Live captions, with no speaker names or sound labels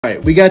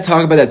Alright, we gotta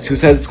talk about that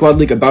Suicide Squad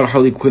leak about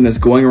Harley Quinn that's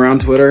going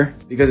around Twitter,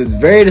 because it's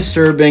very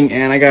disturbing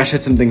and I gotta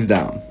shut some things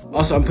down.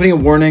 Also, I'm putting a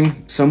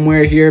warning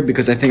somewhere here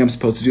because I think I'm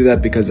supposed to do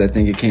that because I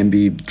think it can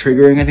be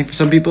triggering, I think, for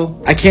some people.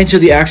 I can't show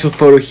the actual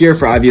photo here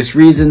for obvious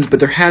reasons,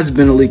 but there has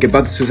been a leak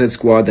about the Suicide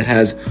Squad that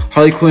has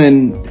Harley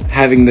Quinn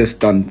having this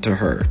done to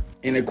her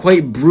in a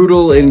quite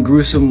brutal and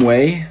gruesome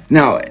way.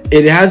 Now,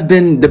 it has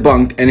been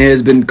debunked and it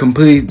has been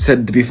completely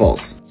said to be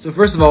false. So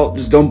first of all,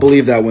 just don't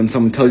believe that when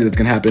someone tells you that's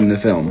gonna happen in the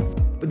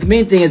film. But the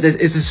main thing is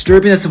that it's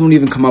disturbing that someone would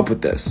even come up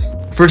with this.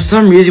 For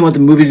some reason you want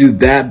the movie to do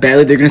that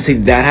badly, they're gonna say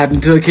that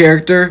happened to a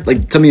character,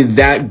 like something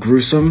that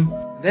gruesome.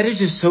 That is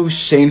just so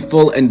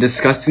shameful and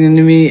disgusting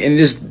to me, and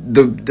just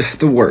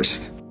the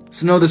worst.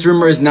 So no, this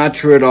rumor is not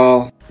true at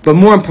all. But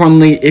more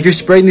importantly, if you're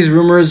spreading these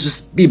rumors,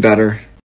 just be better.